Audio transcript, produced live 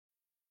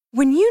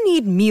When you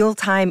need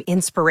mealtime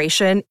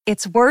inspiration,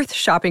 it's worth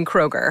shopping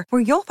Kroger,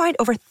 where you'll find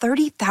over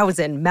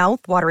 30,000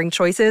 mouth-watering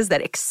choices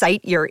that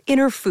excite your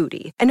inner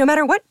foodie. And no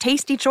matter what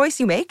tasty choice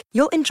you make,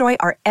 you'll enjoy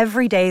our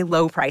everyday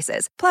low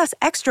prices, plus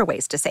extra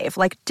ways to save,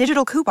 like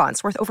digital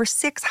coupons worth over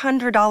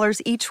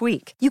 $600 each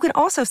week. You can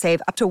also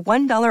save up to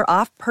 $1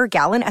 off per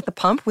gallon at the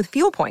pump with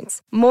fuel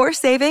points. More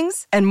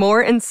savings and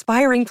more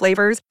inspiring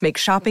flavors make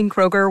shopping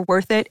Kroger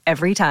worth it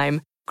every time.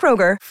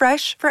 Kroger,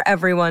 fresh for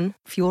everyone.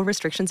 Fuel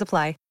restrictions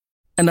apply.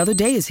 Another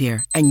day is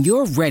here, and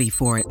you're ready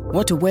for it.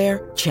 What to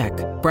wear? Check.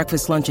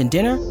 Breakfast, lunch, and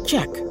dinner?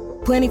 Check.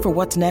 Planning for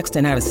what's next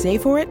and how to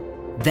save for it?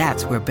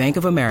 That's where Bank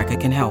of America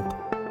can help.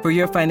 For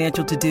your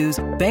financial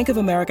to-dos, Bank of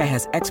America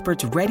has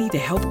experts ready to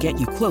help get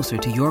you closer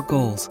to your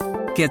goals.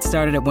 Get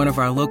started at one of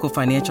our local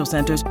financial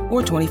centers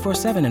or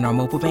 24/7 in our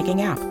mobile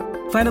banking app.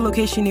 Find a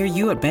location near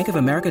you at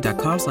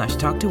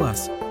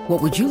bankofamerica.com/talktous.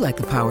 What would you like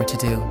the power to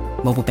do?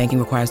 Mobile banking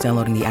requires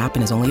downloading the app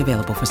and is only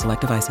available for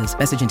select devices.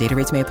 Message and data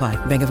rates may apply.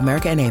 Bank of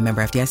America N.A.,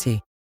 member FDIC.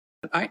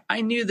 I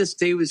knew this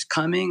day was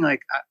coming.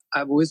 Like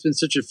I've always been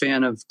such a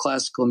fan of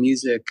classical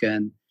music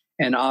and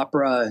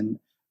opera, and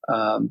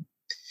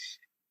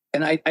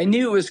I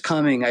knew it was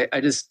coming.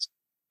 I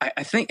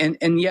think,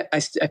 and yet I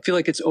feel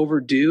like it's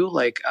overdue.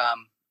 Like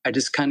I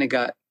just kind of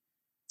got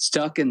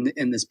stuck in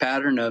this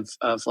pattern of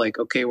like,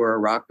 okay, we're a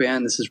rock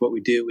band. This is what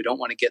we do. We don't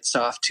want to get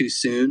soft too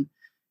soon.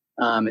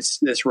 It's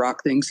this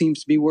rock thing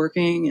seems to be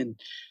working, and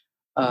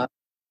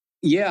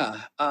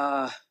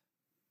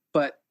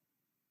but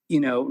you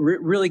know,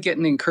 really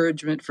getting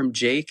encouragement from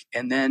Jake,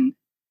 and then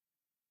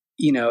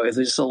you know, if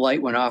there's a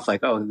light went off, like,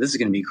 oh, this is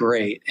going to be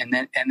great, and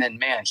then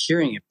man,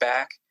 hearing it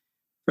back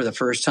for the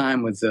first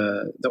time with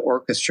the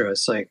orchestra,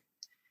 it's like,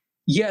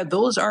 yeah,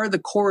 those are the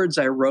chords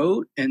I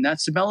wrote, and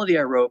that's the melody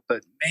I wrote,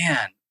 but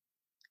man,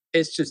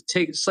 it's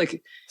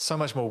like so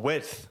much more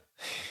width.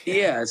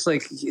 Yeah, it's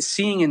like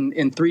seeing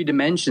in 3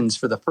 dimensions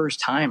for the first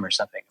time or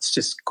something. It's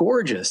just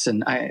gorgeous,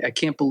 and I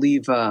can't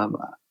believe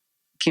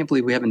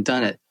we haven't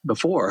done it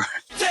before.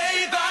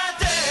 Day by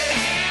day.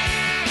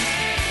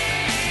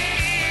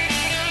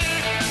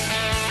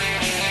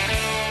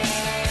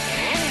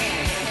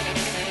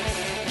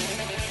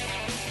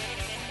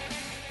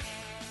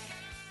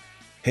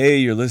 Hey,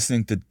 you're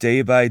listening to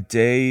Day by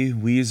Day,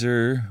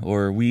 Weezer,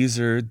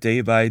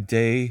 Day by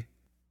Day.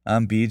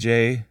 I'm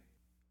BJ,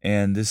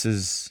 and this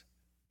is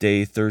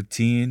Day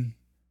 13,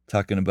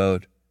 talking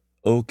about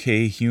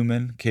OK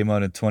Human, came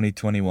out in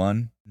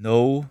 2021.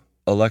 No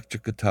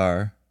electric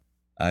guitar.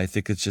 I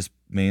think it's just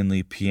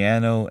mainly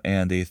piano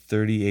and a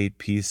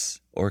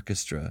 38-piece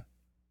orchestra.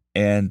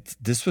 And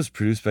this was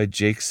produced by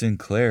Jake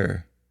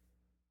Sinclair,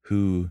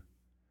 who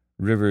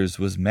Rivers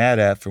was mad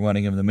at for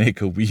wanting him to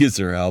make a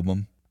Weezer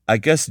album. I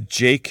guess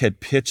Jake had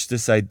pitched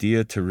this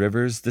idea to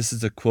Rivers. This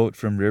is a quote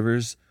from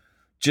Rivers.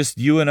 Just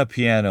you and a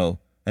piano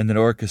and an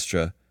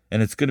orchestra,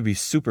 and it's going to be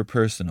super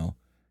personal.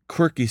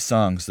 Quirky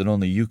songs that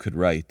only you could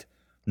write.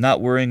 Not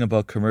worrying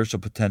about commercial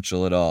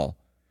potential at all.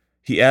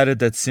 He added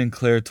that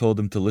Sinclair told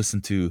him to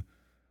listen to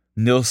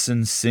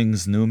Nilsson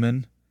Sings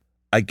Newman.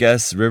 I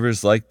guess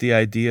Rivers liked the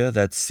idea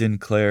that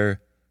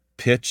Sinclair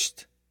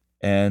pitched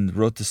and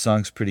wrote the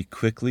songs pretty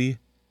quickly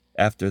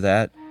after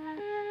that.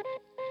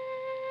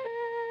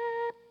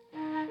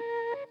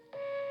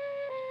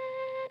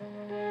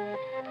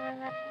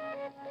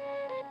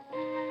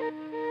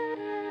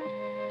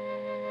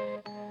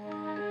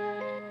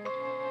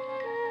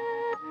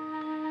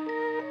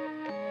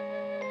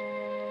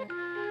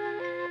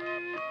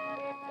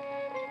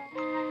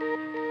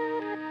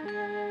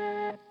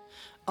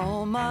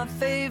 All my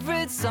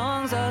favorite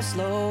songs are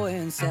slow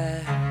and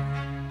sad.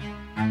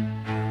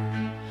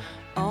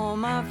 All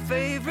my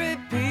favorite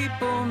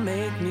people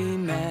make me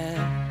mad.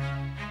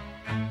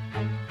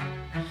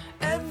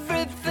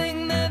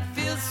 Everything that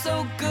feels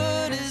so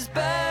good is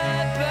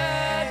bad,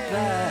 bad,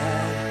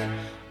 bad.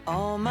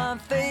 All my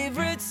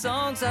favorite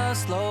songs are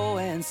slow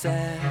and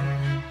sad.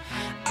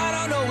 I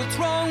don't know what's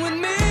wrong with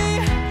me.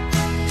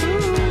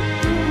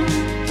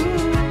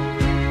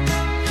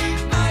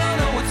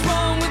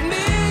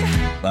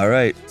 All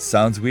right,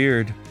 sounds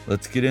weird.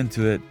 Let's get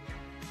into it.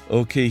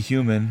 OK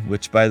Human,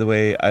 which, by the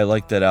way, I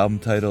like that album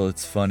title.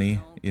 It's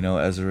funny, you know,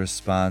 as a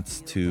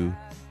response to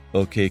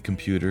OK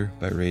Computer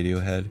by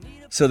Radiohead.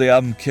 So the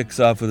album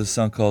kicks off with a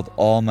song called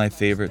All My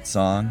Favorite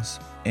Songs,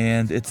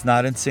 and it's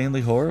not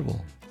insanely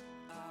horrible,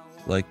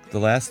 like the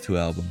last 2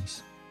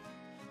 albums.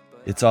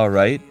 It's all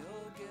right.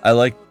 I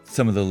like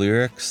some of the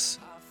lyrics.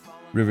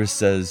 Rivers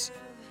says,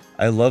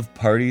 I love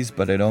parties,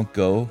 but I don't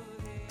go.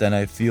 Then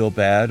I feel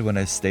bad when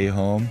I stay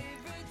home.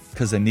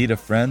 'Cause I need a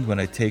friend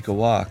when I take a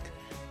walk.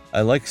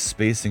 I like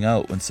spacing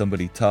out when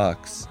somebody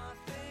talks.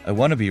 I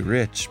want to be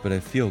rich, but I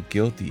feel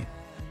guilty.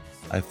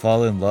 I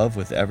fall in love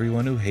with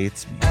everyone who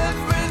hates me.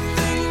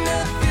 Everything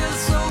that feels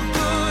so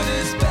good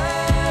is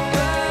bad,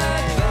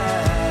 bad,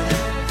 bad.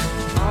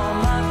 All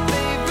my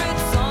favorite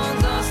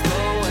songs are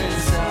slow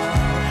and sad.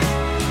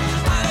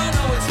 I don't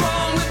know what's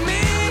wrong with me.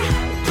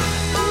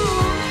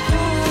 Ooh,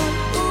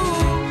 ooh,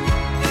 ooh.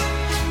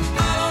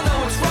 I don't know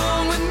what's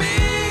wrong with me.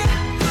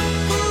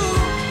 Ooh,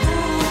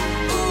 ooh,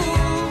 ooh.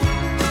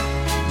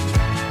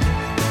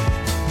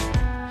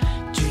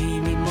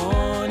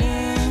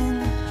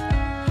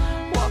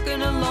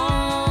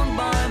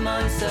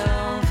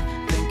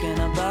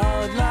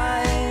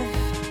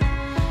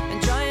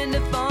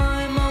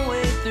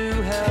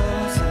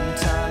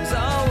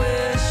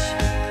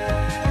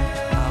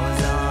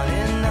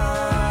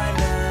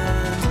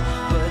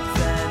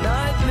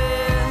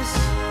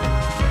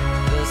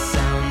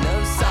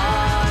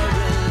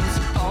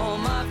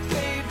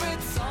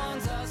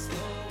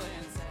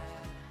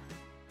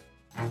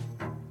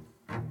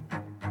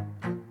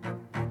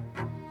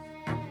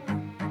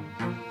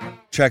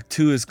 Track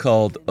 2 is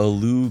called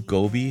Aloo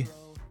Gobi,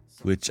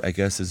 which I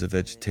guess is a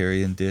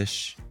vegetarian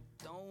dish,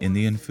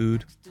 Indian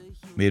food,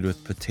 made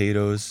with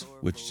potatoes,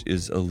 which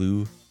is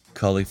aloo,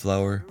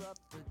 cauliflower,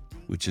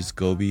 which is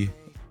gobi.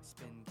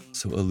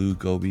 So aloo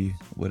gobi,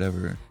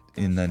 whatever,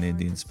 in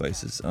non-Indian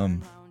spices.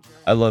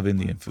 I love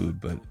Indian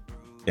food,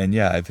 and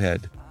yeah, I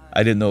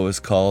didn't know it was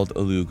called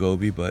aloo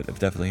gobi, but I've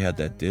definitely had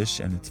that dish,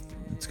 and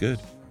it's good.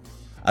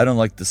 I don't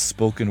like the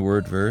spoken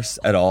word verse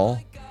at all,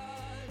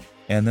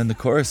 and then the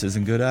chorus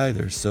isn't good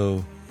either,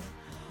 so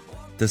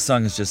this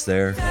song is just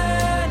there.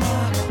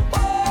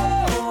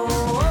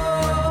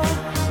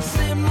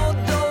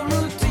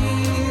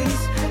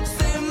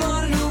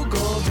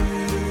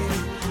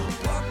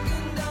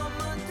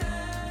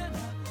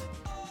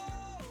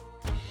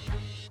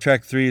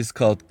 Track 3 is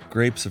called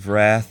Grapes of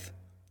Wrath.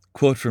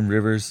 Quote from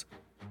Rivers: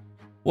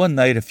 "One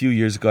night a few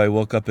years ago I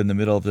woke up in the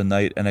middle of the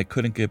night and I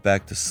couldn't get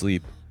back to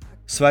sleep,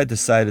 so I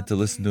decided to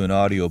listen to an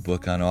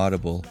audiobook on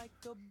Audible.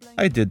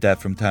 I did that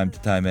from time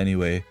to time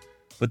anyway,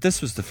 but this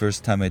was the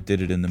first time I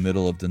did it in the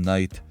middle of the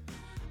night.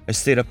 I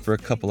stayed up for a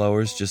couple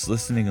hours just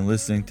listening and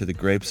listening to the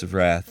Grapes of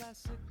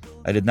Wrath.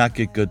 I did not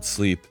get good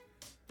sleep,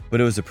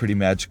 but it was a pretty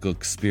magical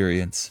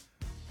experience.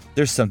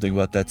 There's something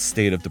about that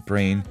state of the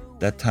brain,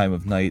 that time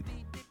of night.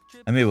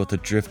 I'm able to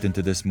drift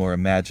into this more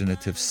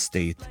imaginative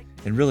state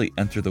and really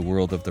enter the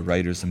world of the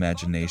writer's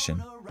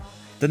imagination.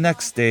 The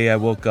next day I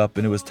woke up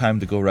and it was time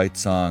to go write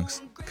songs,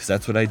 because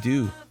that's what I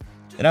do.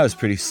 And I was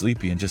pretty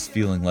sleepy and just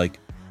feeling like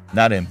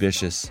not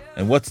ambitious,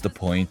 and what's the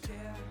point?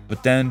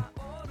 But then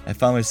I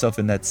found myself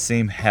in that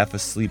same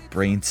half-asleep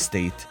brain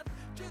state,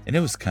 and it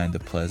was kind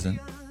of pleasant."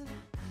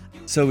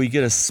 So we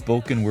get a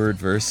spoken word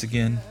verse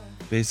again,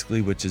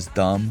 basically, which is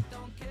dumb.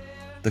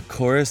 The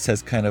chorus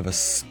has kind of a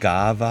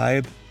ska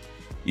vibe,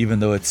 even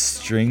though it's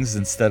strings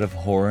instead of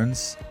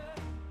horns.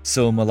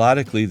 So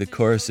melodically the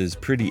chorus is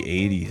pretty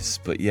 80s,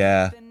 but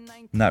yeah,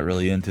 not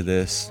really into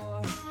this.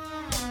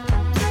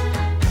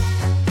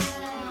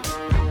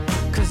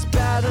 Cause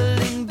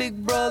battling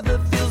Big Brother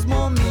feels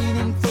more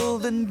meaningful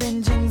than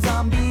binging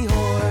zombie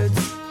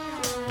hordes.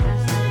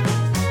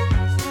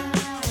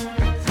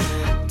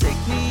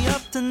 Take me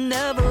up to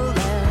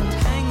Neverland,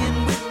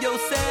 hanging with your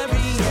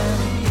Sarian.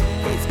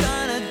 It's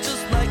kinda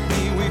just like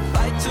me, we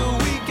fight till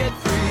we get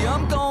free.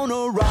 I'm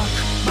gonna rock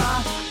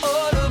my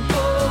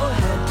audible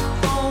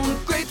headphone,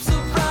 grapes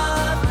of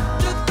wrath,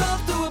 drift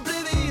off to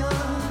oblivion.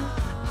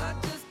 I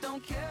just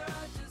don't care,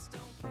 I just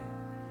don't care.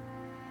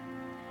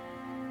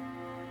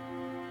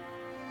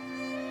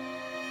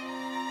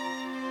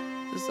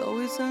 There's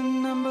always a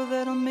number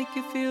that'll make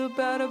you feel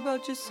bad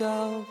about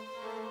yourself.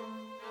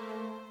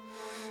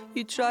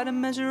 You try to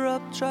measure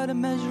up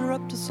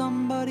to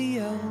somebody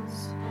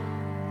else.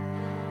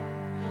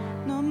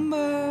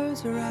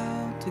 Numbers are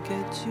out to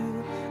get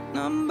you.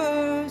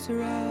 Numbers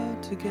are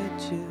out to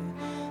get you.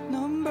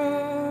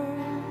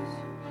 Numbers.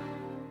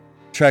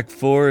 Track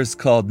 4 is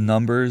called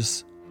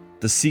Numbers.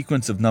 The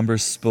sequence of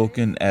numbers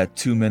spoken at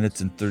 2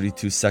 minutes and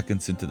 32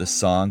 seconds into the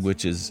song,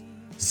 which is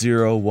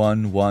 0,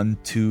 1, 1,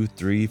 2,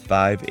 3,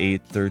 5,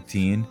 8,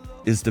 13,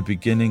 is the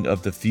beginning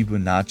of the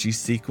Fibonacci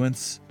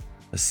sequence,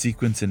 a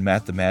sequence in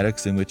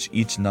mathematics in which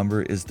each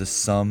number is the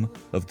sum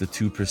of the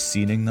two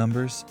preceding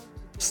numbers,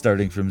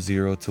 starting from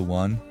 0 to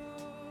 1.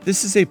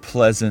 This is a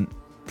pleasant,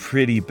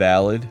 pretty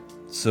ballad,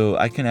 so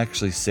I can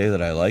actually say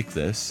that I like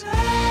this.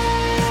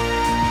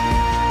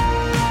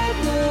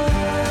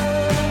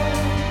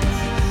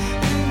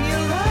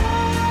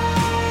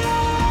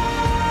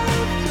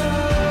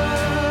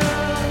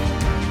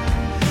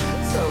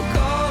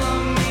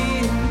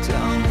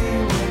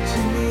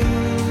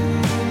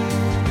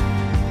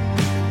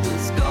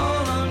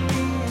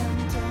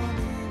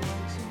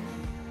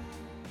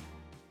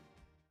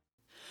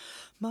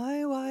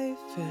 My wife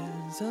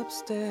is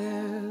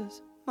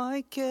upstairs,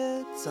 my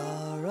kids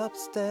are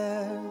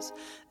upstairs,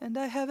 and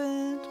I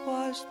haven't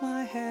washed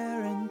my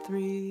hair in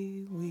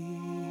 3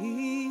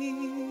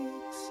 weeks.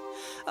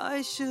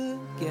 I should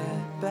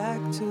get back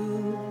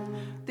to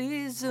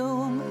these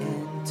Zoom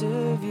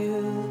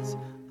interviews,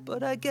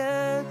 but I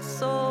get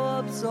so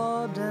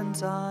absorbed and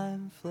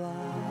time flies.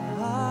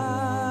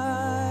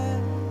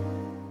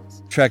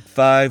 Track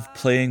 5,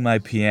 Playing My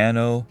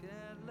Piano.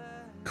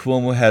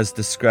 Cuomo has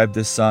described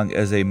this song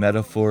as a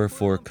metaphor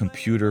for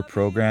computer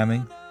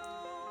programming.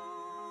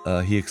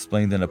 He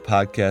explained in a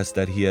podcast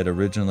that he had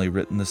originally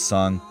written the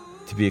song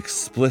to be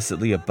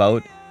explicitly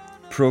about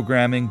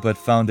programming, but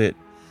found it,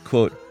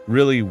 quote,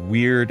 really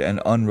weird and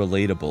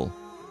unrelatable.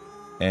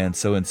 And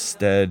so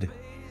instead,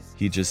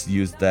 he just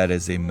used that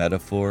as a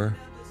metaphor,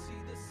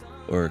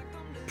 or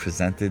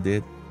presented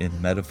it in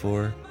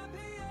metaphor.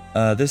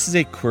 This is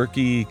a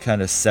quirky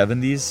kind of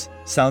 70s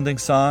sounding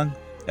song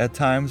at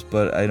times,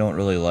 but I don't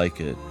really like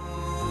it.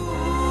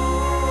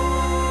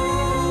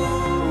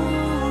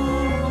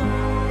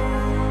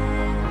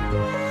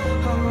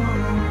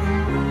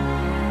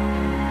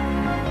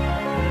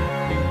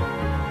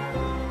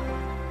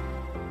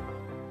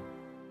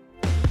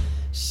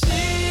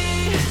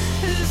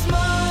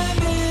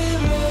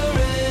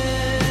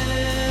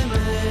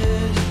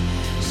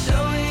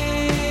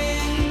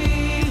 Showing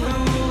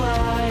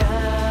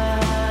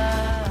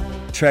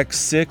Track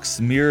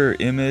 6, Mirror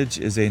Image,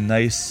 is a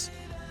nice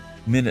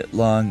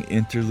minute-long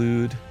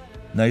interlude.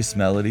 Nice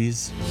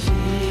melodies.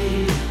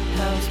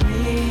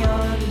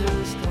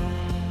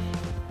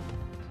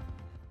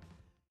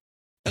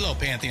 Hello,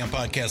 Pantheon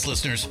Podcast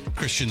listeners.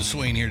 Christian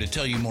Swain here to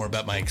tell you more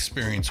about my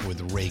experience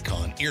with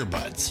Raycon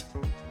earbuds.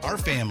 Our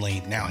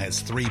family now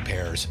has 3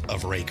 pairs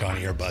of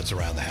Raycon earbuds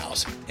around the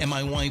house, and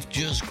my wife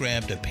just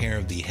grabbed a pair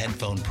of the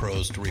Headphone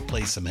Pros to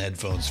replace some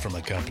headphones from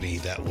a company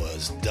that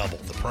was double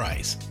the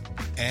price.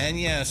 And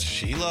yes,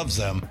 she loves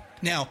them.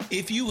 Now,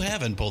 if you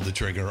haven't pulled the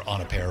trigger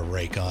on a pair of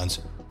Raycons,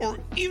 or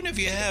even if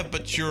you have,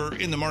 but you're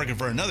in the market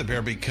for another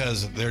pair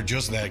because they're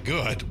just that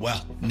good,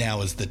 well,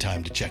 now is the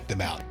time to check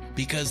them out,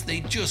 because they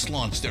just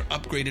launched their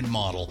upgraded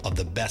model of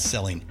the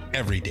best-selling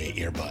everyday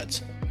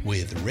earbuds.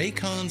 With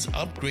Raycon's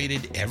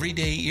upgraded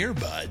everyday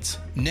earbuds,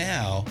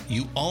 now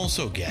you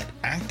also get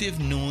active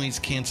noise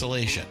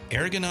cancellation,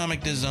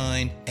 ergonomic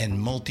design, and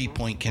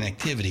multi-point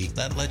connectivity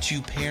that lets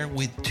you pair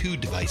with 2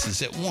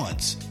 devices at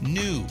once.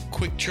 New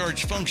quick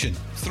charge function,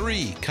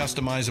 3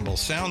 customizable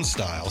sound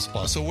styles,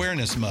 plus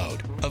awareness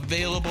mode.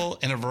 Available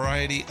in a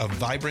variety of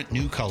vibrant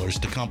new colors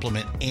to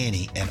complement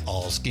any and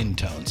all skin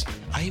tones.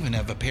 I even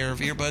have a pair of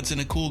earbuds in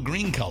a cool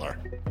green color.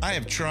 I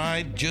have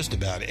tried just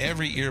about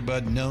every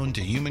earbud known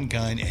to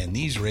humankind, and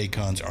these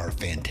Raycons are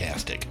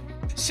fantastic.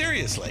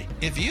 Seriously,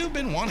 if you've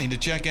been wanting to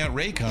check out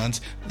Raycons,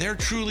 there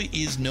truly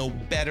is no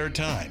better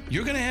time.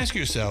 You're going to ask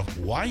yourself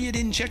why you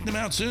didn't check them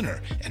out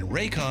sooner, and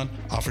Raycon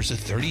offers a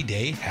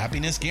 30-day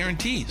happiness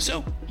guarantee.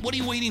 So what are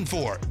you waiting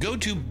for? Go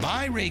to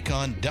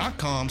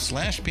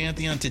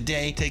buyraycon.com/Pantheon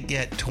today to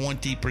get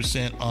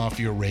 20% off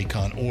your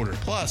Raycon order,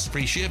 plus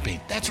free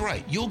shipping. That's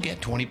right, you'll get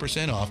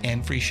 20% off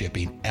and free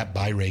shipping at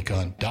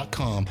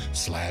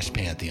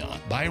buyraycon.com/Pantheon.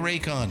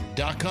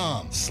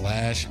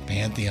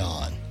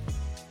 buyraycon.com/Pantheon.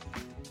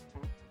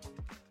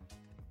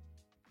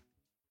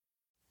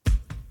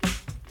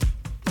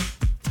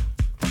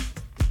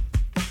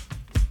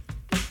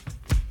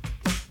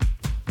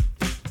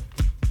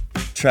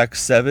 Track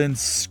 7,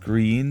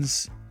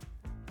 Screens.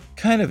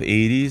 Kind of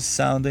 80s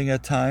sounding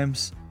at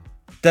times.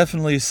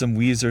 Definitely some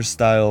Weezer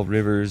style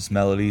Rivers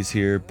melodies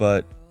here,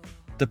 but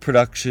the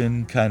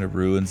production kind of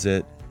ruins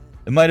it.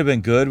 It might have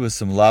been good with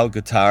some loud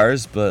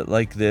guitars, but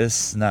like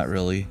this, not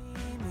really.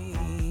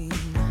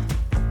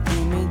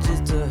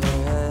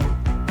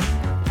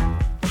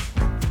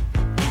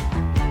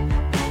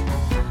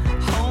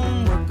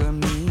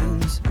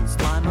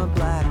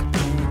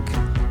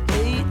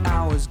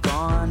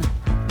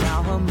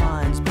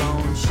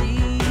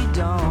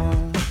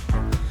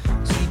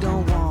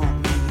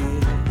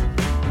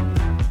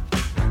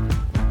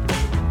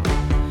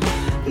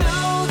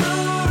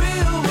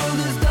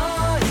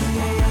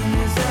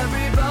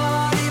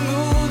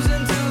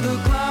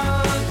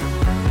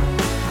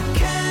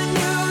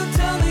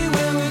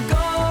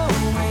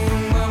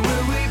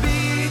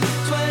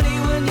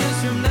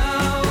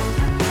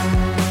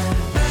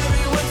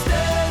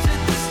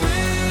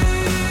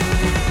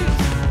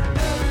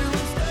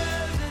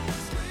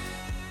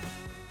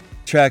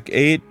 Track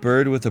 8,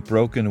 Bird with a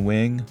Broken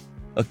Wing,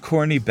 a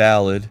corny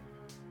ballad.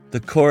 The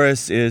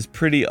chorus is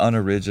pretty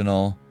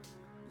unoriginal,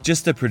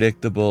 just a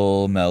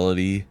predictable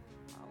melody.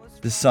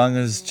 The song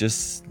is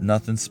just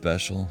nothing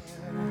special.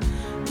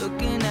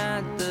 Looking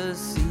at the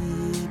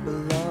sea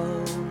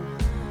below,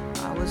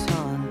 I was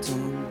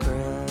hunting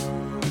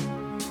krill,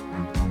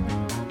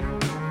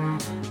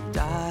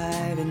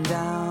 diving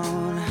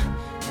down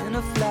in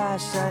a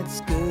flash, I'd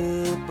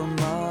scoop 'em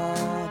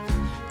up,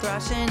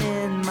 thrashing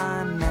in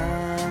my mandible.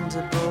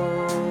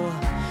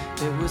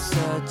 It was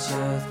such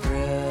a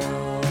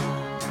thrill.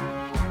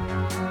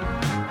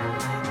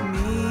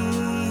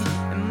 Me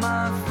and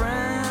my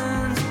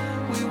friends,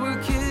 we were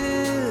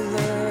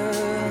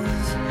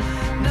killers.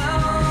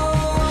 Now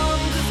I'm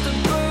just a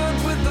bird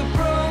with a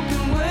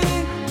broken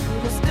wing,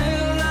 but I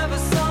still have a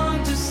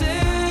song to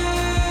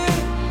sing.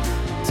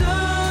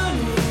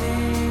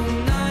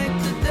 Turning night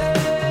to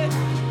day,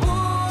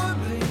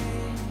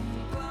 warbling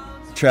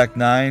clouds. Track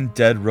 9,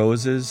 Dead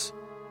Roses.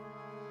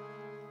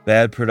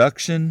 Bad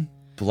production,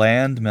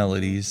 bland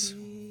melodies.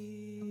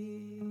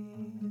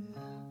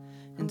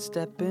 And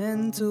step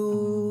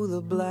into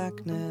the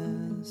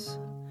blackness,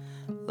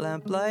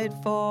 lamplight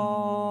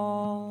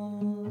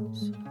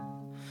falls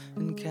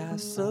and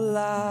casts a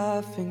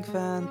laughing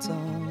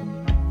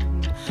phantom.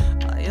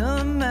 I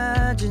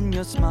imagine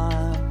your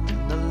smile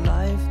and the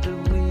life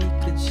that we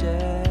could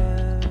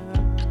share.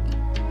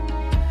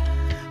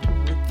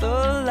 With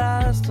the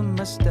last of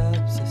my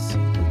steps, I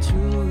see the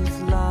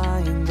truth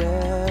lying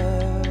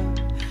there.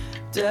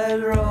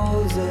 Dead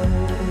roses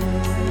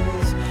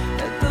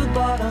at the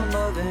bottom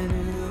of an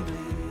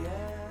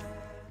oubliette.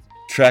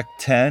 Track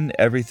 10,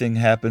 Everything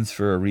Happens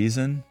for a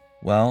Reason.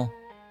 Well,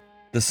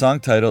 the song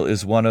title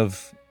is one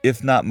of,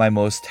 if not my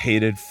most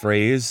hated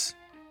phrase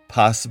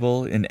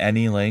possible in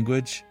any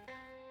language.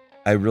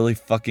 I really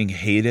fucking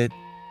hate it.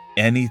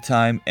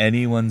 Anytime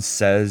anyone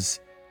says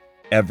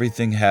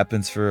everything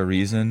happens for a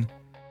reason,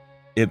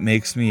 it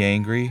makes me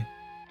angry.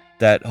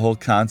 That whole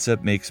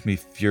concept makes me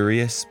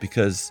furious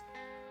because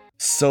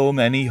so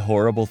many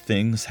horrible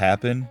things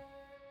happen,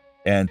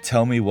 and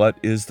tell me what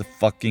is the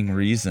fucking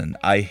reason.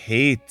 I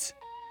hate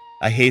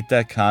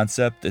that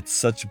concept. It's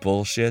such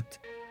bullshit.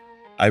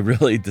 I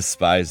really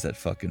despise that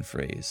fucking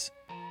phrase.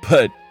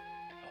 But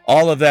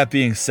all of that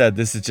being said,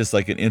 this is just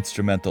like an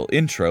instrumental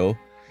intro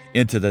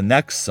into the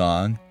next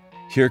song,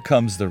 Here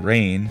Comes the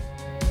Rain.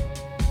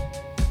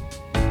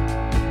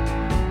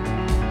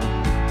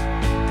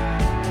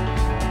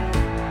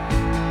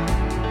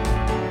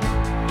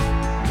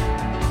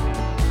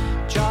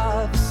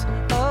 Drops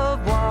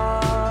of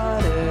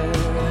water,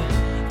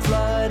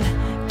 flood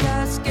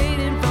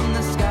cascading from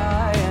the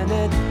sky, and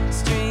it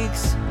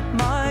streaks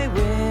my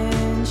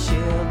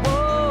windshield.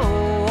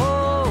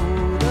 Whoa,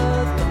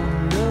 the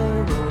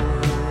thunder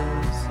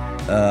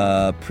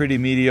roars. Pretty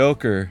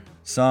mediocre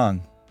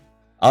song.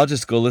 I'll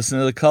just go listen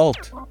to The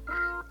Cult.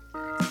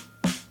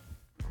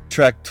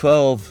 Track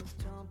 12,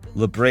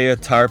 La Brea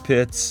Tar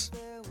Pits.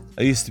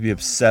 I used to be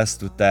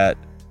obsessed with that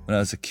when I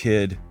was a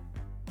kid.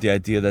 The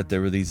idea that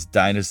there were these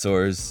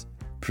dinosaurs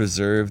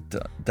preserved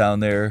down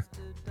there,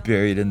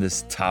 buried in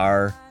this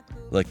tar,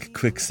 like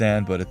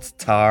quicksand, but it's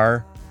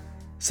tar.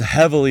 It's a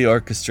heavily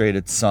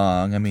orchestrated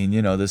song. I mean,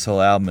 you know, this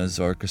whole album is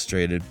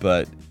orchestrated,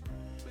 but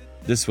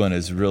this one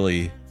is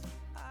really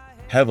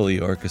heavily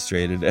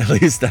orchestrated. At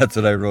least that's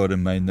what I wrote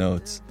in my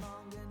notes.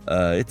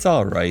 It's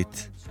all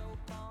right.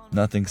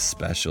 Nothing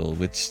special,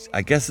 which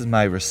I guess is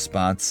my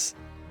response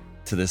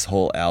to this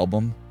whole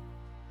album.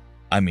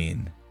 I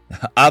mean,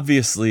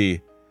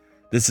 obviously,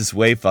 this is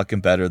way fucking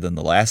better than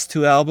the last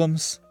two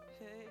albums.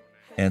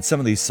 And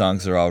some of these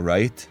songs are all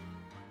right.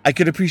 I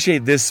could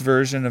appreciate this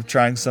version of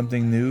trying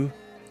something new.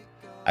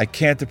 I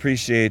can't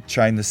appreciate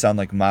trying to sound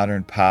like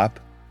modern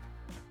pop.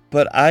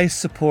 But I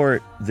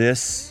support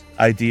this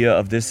idea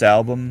of this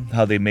album,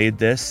 how they made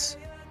this,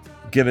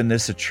 giving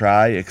this a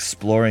try,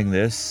 exploring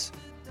this.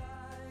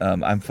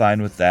 I'm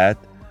fine with that.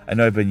 I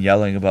know I've been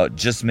yelling about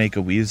just make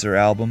a Weezer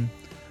album.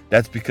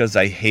 That's because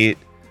I hate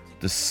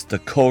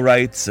the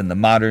co-writes and the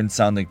modern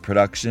sounding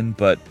production,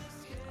 but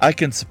I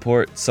can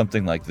support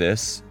something like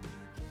this.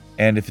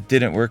 And if it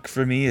didn't work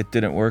for me, it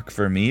didn't work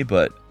for me,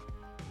 but,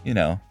 you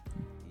know.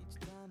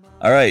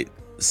 Alright,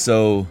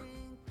 so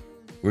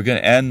we're going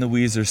to end the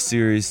Weezer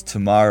series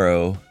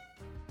tomorrow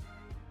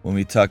when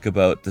we talk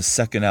about the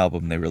second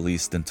album they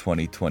released in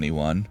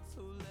 2021,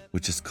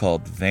 which is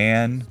called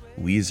Van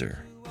Weezer.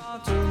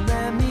 to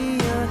lend me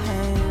a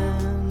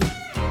hand.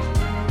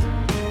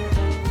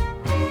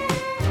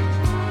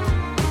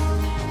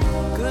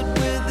 Good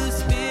with the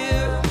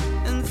spear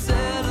and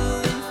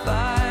settling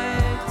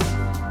fights.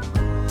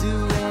 Do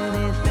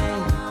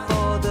anything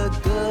for the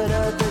good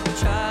of the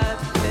tribe.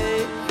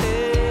 Hey,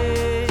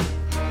 hey.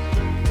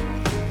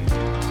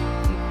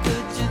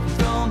 Could you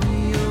throw me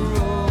a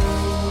rope?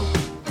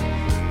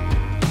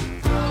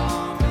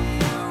 Throw me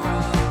a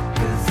rope.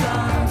 'Cause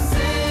I'm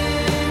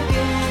sinking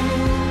in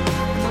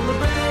the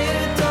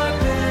liberated dark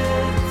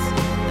pits,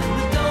 and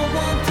I don't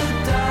want to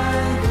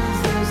die 'cause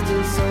there's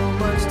still so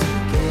much to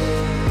give.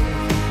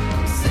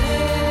 I'm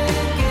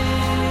sinking.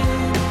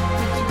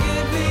 Could you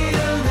give me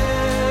a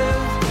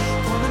lift?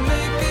 Wanna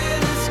make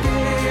an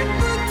escape,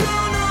 but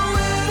don't know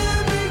where to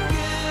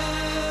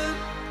begin.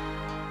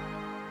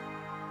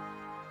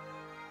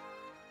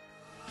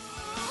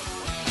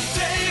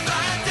 Day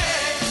by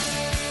day,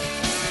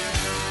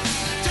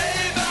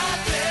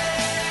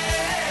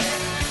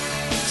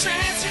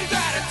 chance you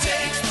gotta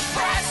take, the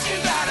price you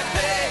gotta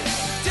pay.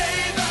 Day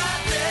by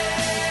day,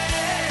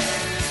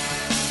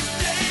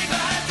 day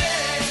by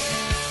day,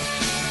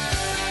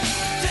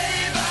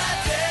 day by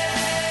day,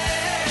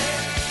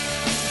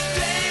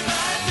 day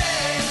by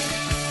day,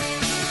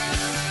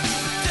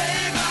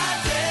 day by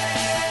day,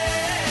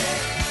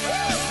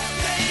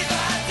 day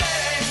by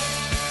day.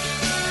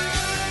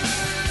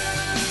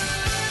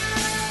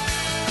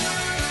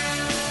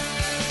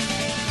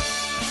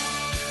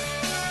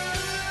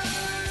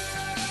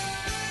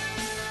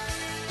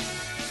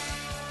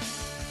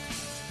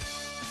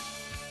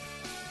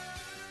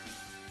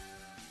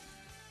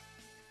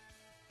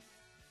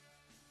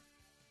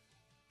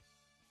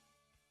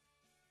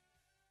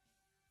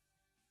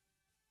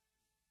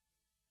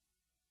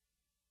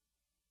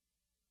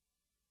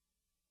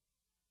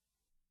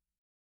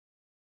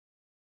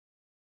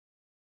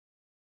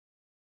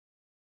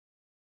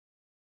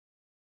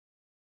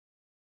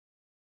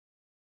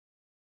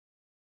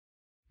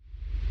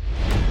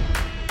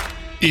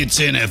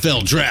 It's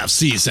NFL draft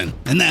season,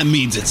 and that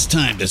means it's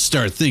time to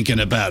start thinking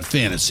about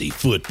fantasy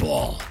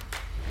football.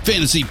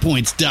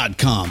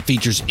 FantasyPoints.com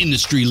features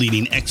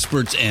industry-leading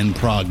experts and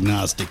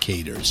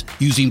prognosticators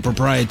using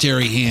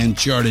proprietary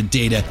hand-charted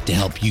data to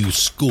help you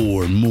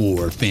score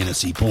more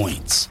fantasy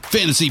points.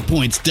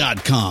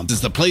 FantasyPoints.com is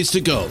the place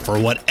to go for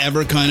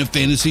whatever kind of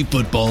fantasy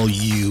football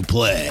you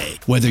play.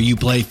 Whether you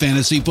play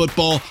fantasy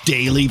football,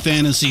 daily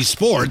fantasy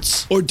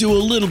sports, or do a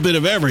little bit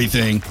of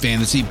everything,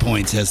 Fantasy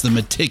Points has the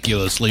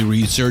meticulously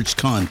researched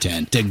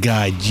content to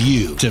guide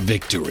you to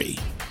victory.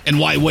 And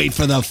why wait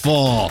for the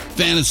fall?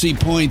 Fantasy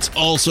Points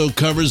also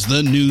covers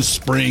the new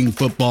spring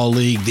football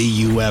league,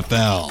 the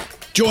UFL.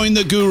 Join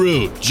the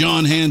guru,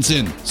 John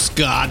Hansen,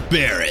 Scott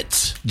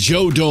Barrett,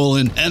 Joe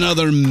Dolan, and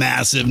other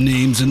massive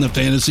names in the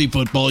fantasy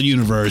football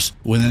universe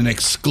with an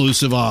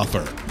exclusive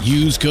offer.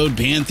 Use code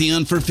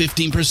Pantheon for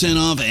 15%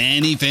 off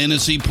any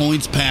Fantasy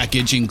Points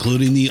package,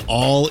 including the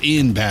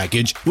all-in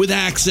package with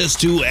access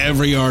to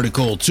every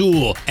article,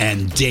 tool,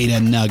 and data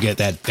nugget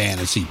that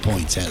Fantasy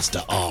Points has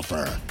to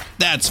offer.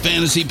 That's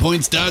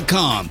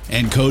fantasypoints.com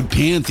and code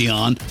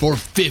Pantheon for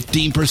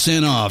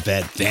 15% off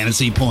at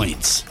Fantasy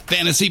Points.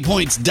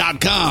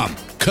 Fantasypoints.com,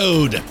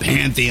 code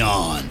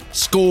Pantheon.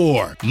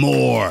 Score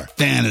more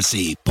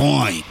fantasy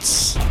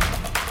points.